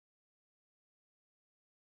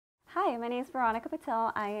Hi, my name is Veronica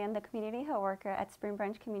Patel. I am the Community Health Worker at Spring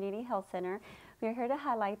Branch Community Health Center. We are here to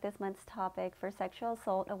highlight this month's topic for sexual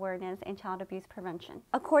assault awareness and child abuse prevention.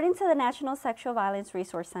 According to the National Sexual Violence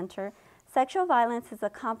Resource Center, sexual violence is a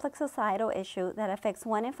complex societal issue that affects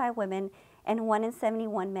 1 in 5 women and 1 in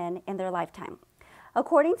 71 men in their lifetime.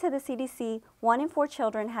 According to the CDC, 1 in 4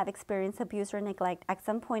 children have experienced abuse or neglect at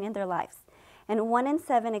some point in their lives, and 1 in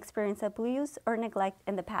 7 experience abuse or neglect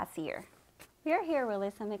in the past year. We are here with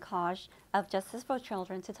Lisa Mikaj of Justice for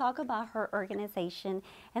Children to talk about her organization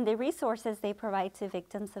and the resources they provide to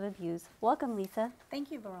victims of abuse. Welcome, Lisa.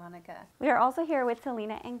 Thank you, Veronica. We are also here with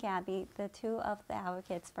Selena and Gabby, the two of the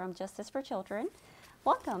advocates from Justice for Children.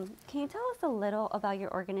 Welcome. Can you tell us a little about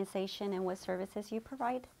your organization and what services you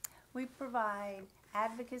provide? We provide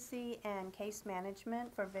advocacy and case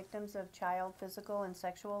management for victims of child physical and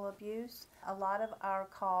sexual abuse. A lot of our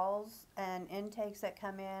calls and intakes that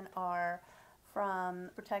come in are from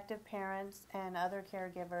protective parents and other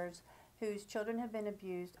caregivers whose children have been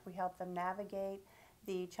abused. We help them navigate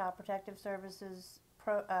the Child Protective Services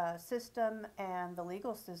system and the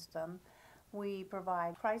legal system. We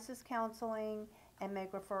provide crisis counseling and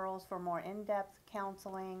make referrals for more in-depth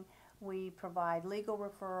counseling. We provide legal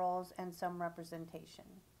referrals and some representation.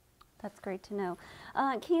 That's great to know.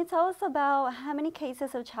 Can you tell us about how many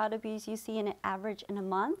cases of child abuse you see in an average in a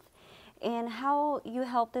month, and how you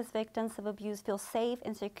help these victims of abuse feel safe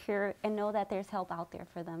and secure and know that there's help out there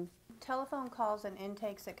for them? Telephone calls and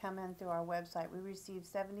intakes that come in through our website, we receive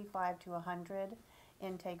 75 to 100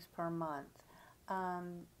 intakes per month.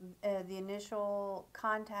 The initial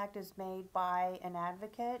contact is made by an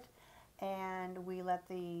advocate, and we let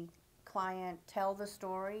the client tell the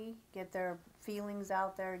story, get their feelings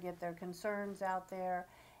out there, get their concerns out there,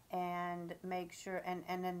 and make sure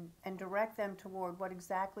and direct them toward what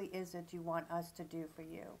exactly is it you want us to do for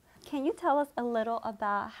you. Can you tell us a little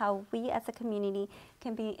about how we as a community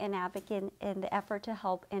can be an advocate in the effort to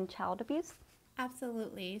help in child abuse?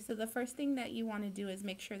 Absolutely. So the first thing that you want to do is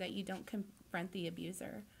make sure that you don't confront the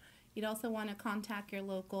abuser. You'd also want to contact your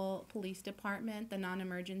local police department, the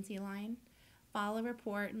non-emergency line. File a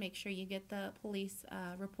report, make sure you get the police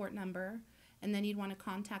report number, and then you'd want to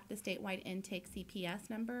contact the statewide intake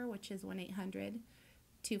CPS number, which is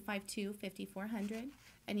 1-800-252-5400.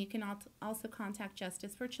 And you can also contact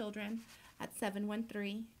Justice for Children at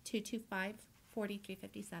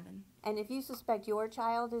 713-225-4357. And if you suspect your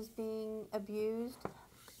child is being abused,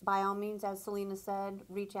 by all means, as Selena said,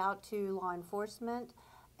 reach out to law enforcement.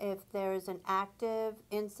 If there's an active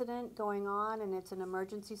incident going on and it's an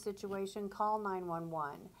emergency situation, call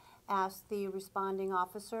 911. Ask the responding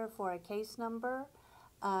officer for a case number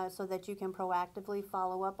so that you can proactively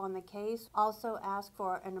follow up on the case. Also ask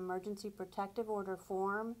for an emergency protective order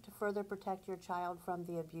form to further protect your child from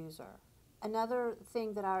the abuser. Another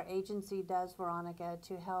thing that our agency does, Veronica,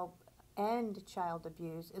 to help end child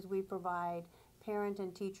abuse is we provide parent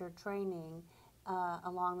and teacher training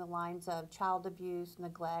along the lines of child abuse,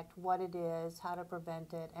 neglect, what it is, how to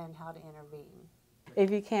prevent it, and how to intervene. If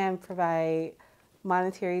you can provide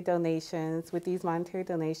monetary donations, with these monetary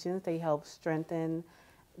donations, they help strengthen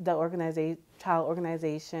the child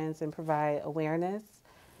organizations and provide awareness.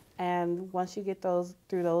 And once you get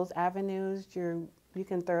through those avenues, you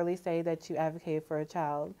can thoroughly say that you advocate for a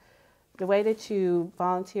child. The way that you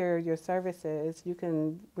volunteer your services, you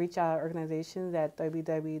can reach our organizations at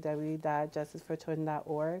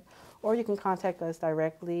www.justiceforchildren.org, or you can contact us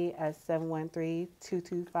directly at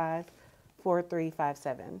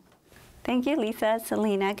 713-225-4357. Thank you, Lisa,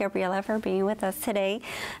 Selena, Gabriela, for being with us today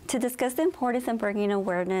to discuss the importance of bringing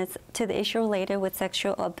awareness to the issue related with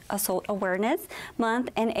Sexual Assault Awareness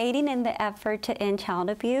Month and aiding in the effort to end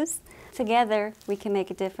child abuse. Together, we can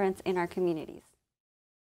make a difference in our communities.